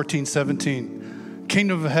 Romans 14:17.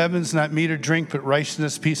 Kingdom of heaven is not meat or drink, but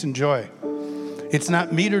righteousness, peace, and joy. It's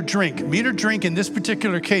not meat or drink. Meat or drink in this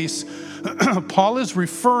particular case, Paul is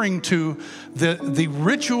referring to the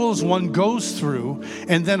rituals one goes through,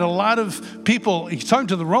 and then a lot of people, he's talking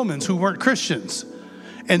to the Romans who weren't Christians,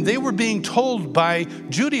 and they were being told by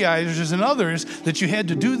Judaizers and others that you had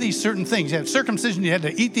to do these certain things. You had circumcision, you had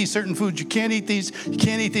to eat these certain foods, you can't eat these, you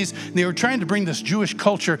can't eat these. And they were trying to bring this Jewish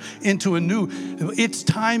culture into its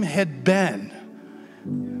time had been.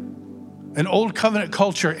 An old covenant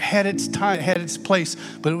culture had its time, had its place,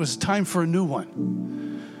 but it was time for a new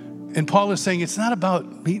one. And Paul is saying it's not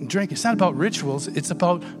about meat and drink. It's not about rituals. It's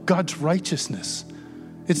about God's righteousness.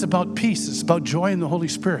 It's about peace. It's about joy in the Holy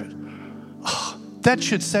Spirit. Oh, that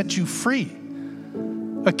should set you free.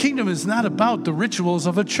 A kingdom is not about the rituals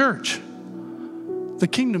of a church. The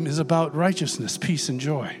kingdom is about righteousness, peace, and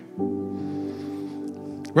joy.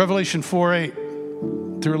 Revelation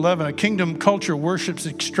 4:8-11, a kingdom culture worships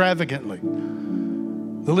extravagantly.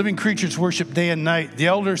 The living creatures worship day and night. The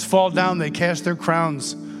elders fall down, they cast their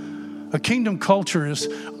crowns. A kingdom culture is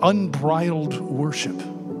unbridled worship.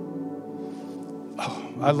 Oh,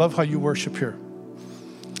 I love how you worship here.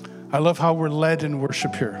 I love how we're led in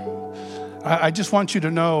worship here. I just want you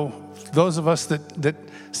to know, those of us that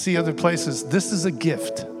see other places, this is a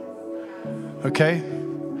gift, okay?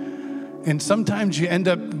 And sometimes you end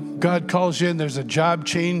up, God calls you and there's a job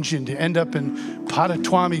change and you end up in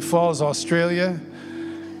Potawatomi Falls, Australia.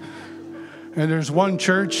 And there's one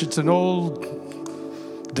church, it's an old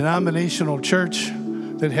denominational church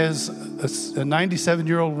that has a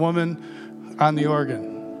 97-year-old woman on the organ.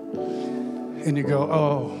 And you go,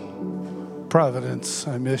 oh, Providence,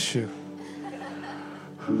 I miss you.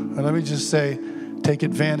 And let me just say, take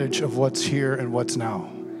advantage of what's here and what's now.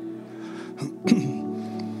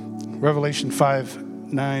 Revelation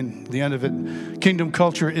 5:9, the end of it. Kingdom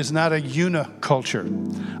culture is not a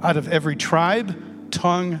uniculture. Out of every tribe,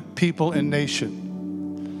 tongue, people, and nation.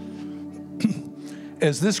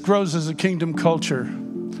 As this grows as a kingdom culture,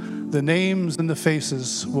 the names and the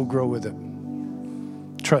faces will grow with it.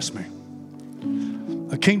 Trust me.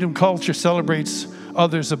 A kingdom culture celebrates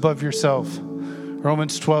others above yourself.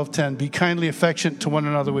 Romans 12:10, be kindly affectionate to one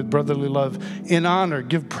another with brotherly love. In honor,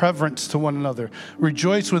 give preference to one another.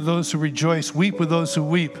 Rejoice with those who rejoice. Weep with those who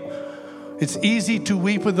weep. It's easy to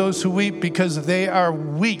weep with those who weep because they are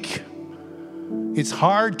weak. It's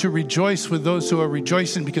hard to rejoice with those who are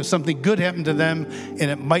rejoicing because something good happened to them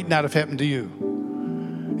and it might not have happened to you.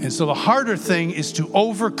 And so the harder thing is to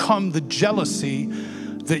overcome the jealousy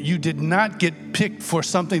that you did not get picked for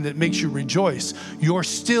something that makes you rejoice. You're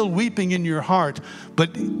still weeping in your heart,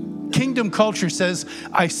 but kingdom culture says,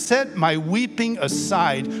 I set my weeping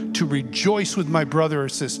aside to rejoice with my brother or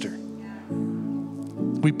sister.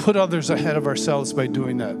 We put others ahead of ourselves by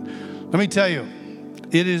doing that. Let me tell you,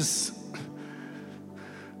 there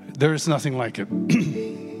is nothing like it.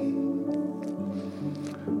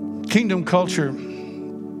 Kingdom culture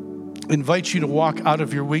invites you to walk out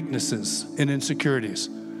of your weaknesses and insecurities.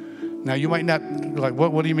 Now, you might not, like,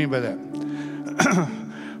 what do you mean by that?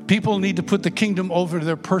 People need to put the kingdom over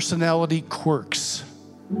their personality quirks.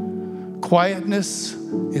 Quietness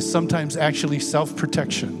is sometimes actually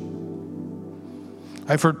self-protection.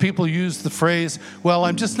 I've heard people use the phrase, well,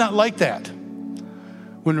 I'm just not like that,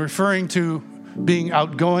 when referring to being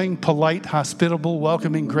outgoing, polite, hospitable,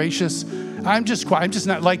 welcoming, gracious. I'm just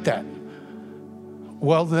not like that.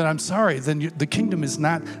 Well, then I'm sorry. Then the kingdom is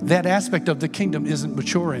not, that aspect of the kingdom isn't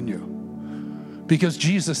mature in you. Because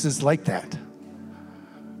Jesus is like that.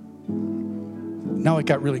 Now it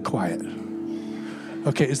got really quiet.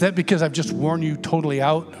 Okay, is that because I've just worn you totally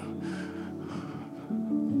out?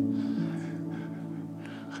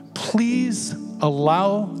 Please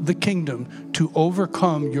allow the kingdom to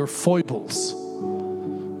overcome your foibles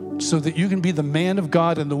so that you can be the man of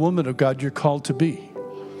God and the woman of God you're called to be.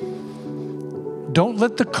 Don't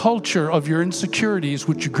let the culture of your insecurities,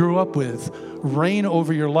 which you grew up with, reign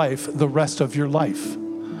over your life the rest of your life.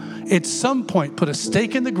 At some point, put a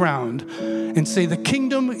stake in the ground and say, the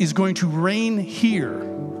kingdom is going to reign here.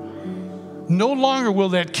 No longer will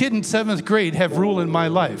that kid in 7th grade have rule in my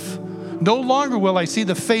life. No longer will I see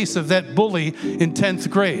the face of that bully in 10th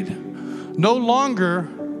grade. No longer ...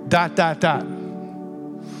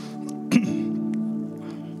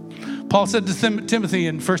 Paul said to Timothy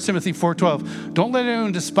in 1 Timothy 4:12, don't let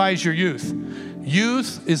anyone despise your youth.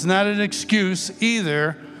 Youth is not an excuse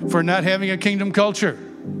either for not having a kingdom culture.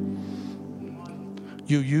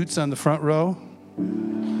 You youths on the front row?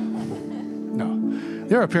 No.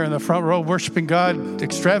 They're up here in the front row worshiping God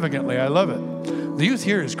extravagantly. I love it. The youth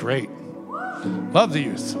here is great. Love the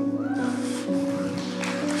youth.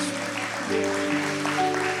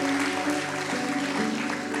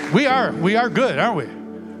 We are good, aren't we?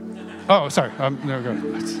 Oh, sorry. There we go.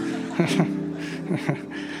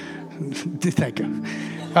 Thank you.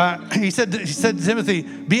 He said to Timothy,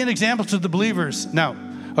 be an example to the believers. Now,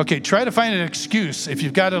 okay, try to find an excuse. If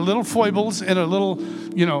you've got a little foibles and a little,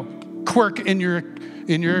 quirk in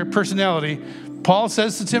your personality, Paul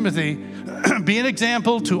says to Timothy, be an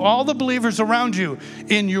example to all the believers around you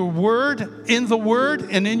in your word, in the word,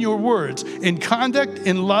 and in your words, in conduct,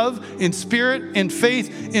 in love, in spirit, in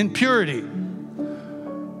faith, in purity.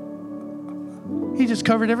 He just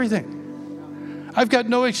covered everything. I've got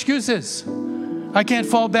no excuses. I can't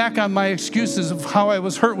fall back on my excuses of how I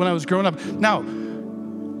was hurt when I was growing up. Now,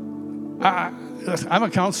 I'm a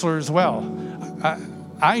counselor as well.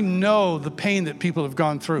 I know the pain that people have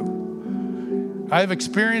gone through. I've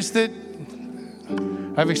experienced it.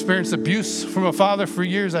 I've experienced abuse from a father for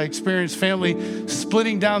years. I experienced family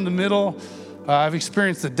splitting down the middle. I've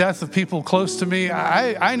experienced the death of people close to me.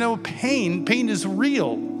 I know pain. Pain is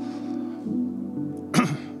real.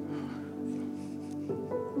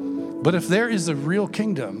 But if there is a real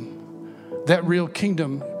kingdom, that real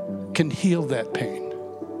kingdom can heal that pain.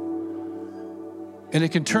 And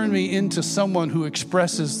it can turn me into someone who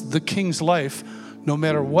expresses the king's life no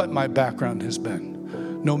matter what my background has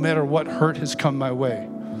been, no matter what hurt has come my way.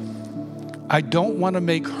 I don't want to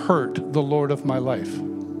make hurt the Lord of my life.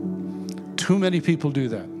 Too many people do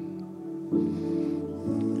that.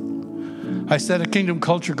 I said a kingdom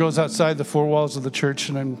culture goes outside the four walls of the church,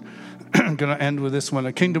 and I'm going to end with this one.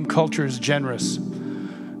 A kingdom culture is generous.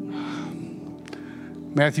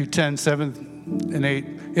 Matthew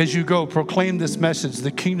 10:7-8. As you go, proclaim this message.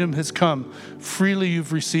 The kingdom has come. Freely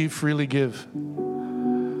you've received, freely give.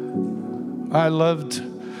 I loved,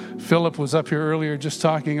 Philip was up here earlier just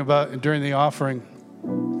talking about during the offering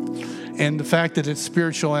and the fact that it's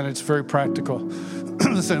spiritual and it's very practical.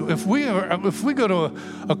 Listen, if we go to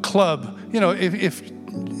a club,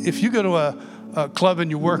 if you go to a club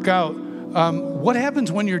and you work out, what happens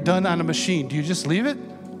when you're done on a machine? Do you just leave it?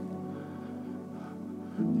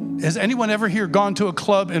 Has anyone ever here gone to a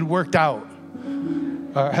club and worked out?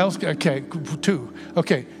 Okay, 2.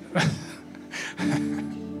 Okay.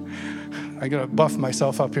 I gotta buff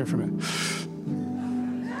myself up here for a minute.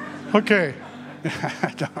 Okay.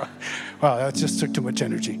 Wow, that just took too much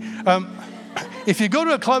energy. If you go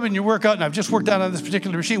to a club and you work out, and I've just worked out on this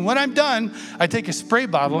particular machine, when I'm done, I take a spray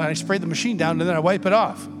bottle and I spray the machine down and then I wipe it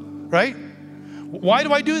off, right? Why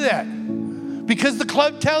do I do that? Because the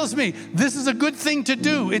club tells me this is a good thing to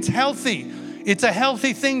do. It's healthy. It's a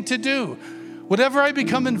healthy thing to do. Whatever I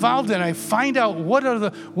become involved in, I find out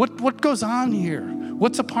what goes on here.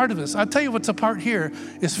 What's a part of this? I'll tell you what's a part here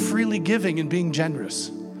is freely giving and being generous.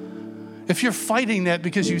 If you're fighting that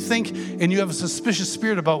because you think and you have a suspicious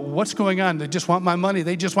spirit about what's going on, they just want my money,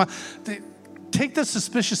 take the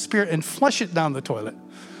suspicious spirit and flush it down the toilet.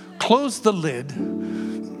 Close the lid.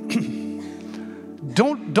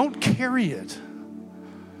 Don't carry it.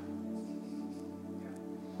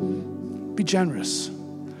 Be generous.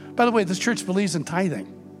 By the way, this church believes in tithing.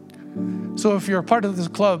 So if you're a part of this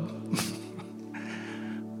club,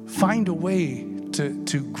 find a way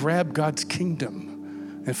to grab God's kingdom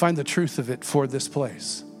and find the truth of it for this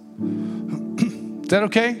place. Is that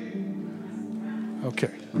okay?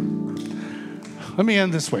 Okay. Let me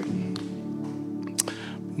end this way.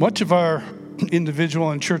 Much of our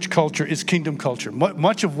individual and church culture is kingdom culture.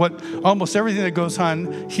 Much of almost everything that goes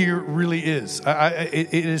on here really is.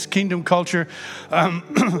 It is kingdom culture.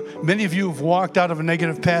 Many of you have walked out of a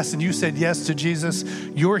negative past and you said yes to Jesus.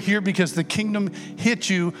 You're here because the kingdom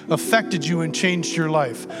hit you, affected you, and changed your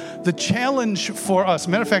life. The challenge for us,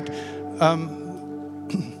 matter of fact,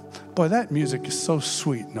 boy, that music is so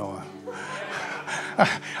sweet, Noah.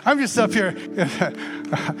 I'm just up here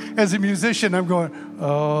as a musician. I'm going,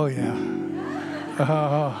 oh yeah.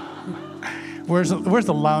 Where's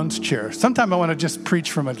the lounge chair? Sometime I want to just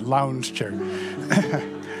preach from a lounge chair.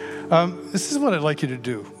 This is what I'd like you to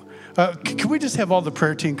do. Can we just have all the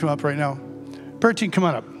prayer team come up right now? Prayer team, come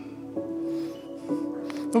on up.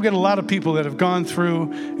 We'll get a lot of people that have gone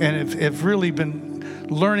through and have really been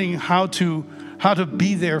learning how to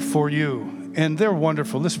be there for you. And they're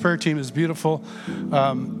wonderful. This prayer team is beautiful.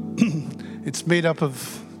 It's made up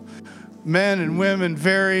of men and women,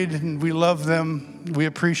 varied, and we love them. We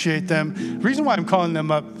appreciate them. The reason why I'm calling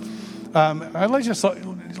them up, I'd like just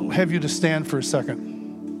have you to stand for a second.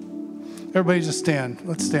 Everybody just stand.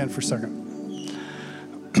 Let's stand for a second.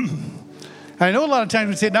 I know a lot of times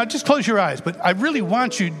we say, now just close your eyes, but I really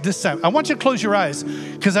want you this time. I want you to close your eyes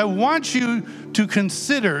because I want you to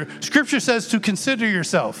consider. Scripture says to consider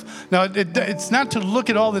yourself. Now, it's not to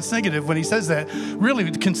look at all that's negative when he says that.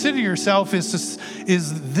 Really, consider yourself is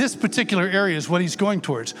this particular area is what he's going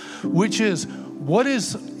towards, which is what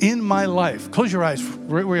is in my life. Close your eyes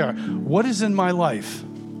right where you are. What is in my life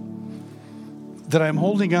that I'm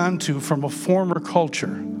holding on to from a former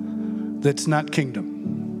culture that's not kingdom?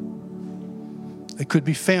 It could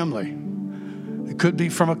be family. It could be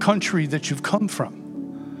from a country that you've come from.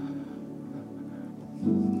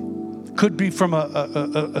 It could be from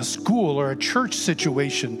a school or a church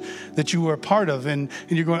situation that you were a part of, and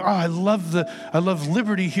you're going, I love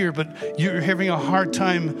liberty here, but you're having a hard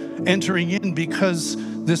time entering in because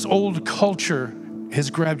this old culture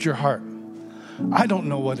has grabbed your heart. I don't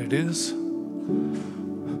know what it is.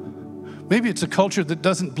 Maybe it's a culture that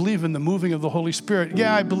doesn't believe in the moving of the Holy Spirit.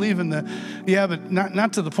 Yeah, I believe in but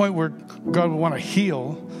not to the point where God would want to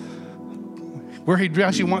heal, where he'd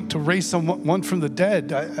actually want to raise someone from the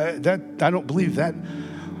dead. I don't believe that.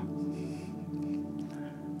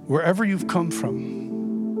 Wherever you've come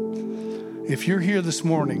from, if you're here this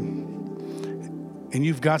morning and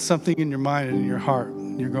you've got something in your mind and in your heart,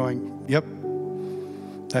 and you're going, yep,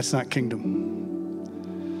 that's not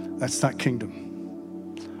kingdom. That's not kingdom.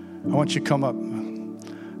 I want you to come up.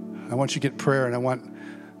 I want you to get prayer, and I want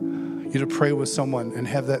you to pray with someone and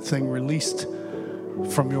have that thing released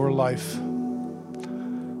from your life.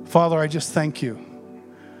 Father, I just thank you.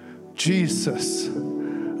 Jesus.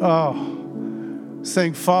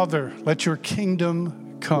 Saying, Father, let your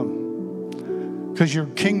kingdom come. Because your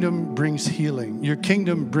kingdom brings healing. Your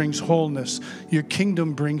kingdom brings wholeness. Your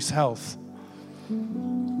kingdom brings health.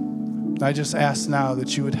 I just ask now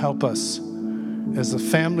that you would help us as a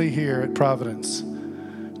family here at Providence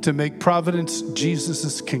to make Providence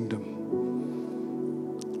Jesus' kingdom,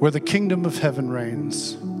 where the kingdom of heaven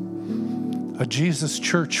reigns, a Jesus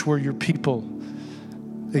church where your people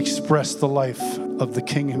express the life of the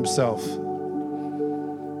King himself.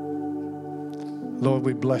 Lord,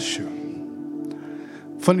 we bless you.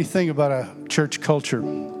 Funny thing about a church culture,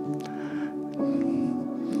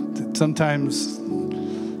 that sometimes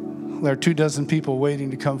there are 24 people waiting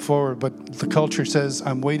to come forward, but the culture says,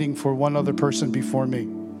 I'm waiting for one other person before me.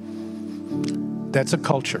 That's a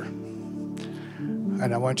culture.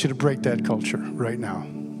 And I want you to break that culture right now.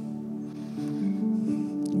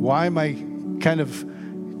 Why am I kind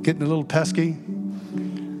of getting a little pesky?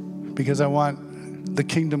 Because I want the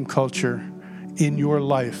kingdom culture in your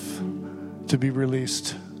life to be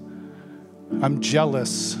released. I'm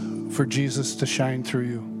jealous for Jesus to shine through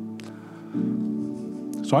you.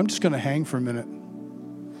 So I'm just going to hang for a minute.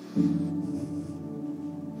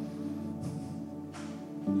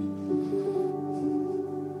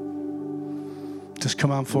 Just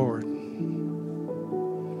come on forward.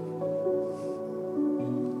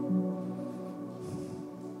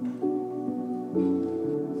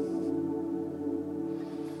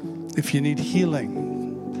 If you need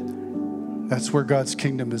healing, that's where God's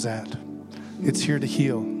kingdom is at. It's here to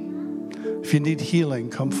heal. If you need healing,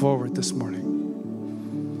 come forward this morning.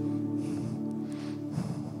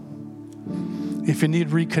 If you need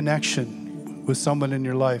reconnection with someone in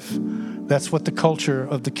your life, that's what the culture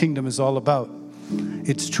of the kingdom is all about.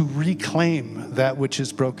 It's to reclaim that which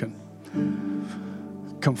is broken.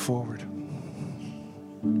 Come forward.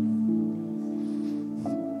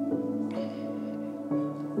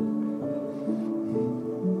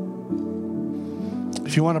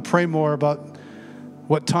 If you want to pray more about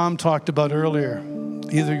what Tom talked about earlier,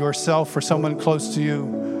 either yourself or someone close to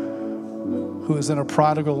you who is in a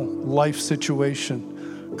prodigal life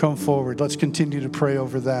situation, come forward. Let's continue to pray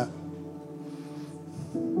over that.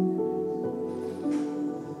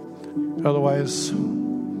 Otherwise,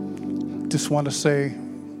 just want to say,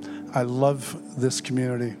 I love this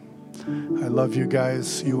community. I love you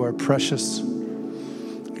guys. You are precious.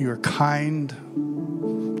 You're kind.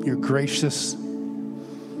 You're gracious.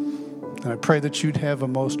 And I pray that you'd have a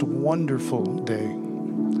most wonderful day.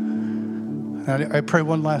 And I pray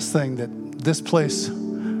one last thing, that this place,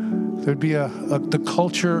 there'd be the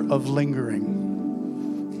culture of lingering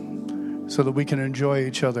so that we can enjoy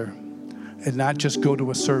each other and not just go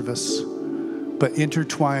to a service, but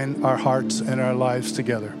intertwine our hearts and our lives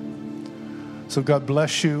together. So God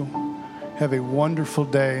bless you. Have a wonderful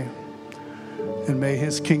day. And may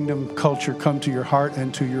his kingdom culture come to your heart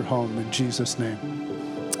and to your home in Jesus' name.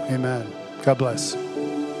 Amen. God bless.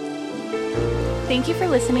 Thank you for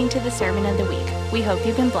listening to the Sermon of the Week. We hope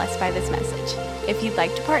you've been blessed by this message. If you'd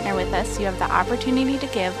like to partner with us, you have the opportunity to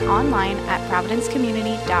give online at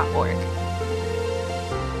providencecommunity.org.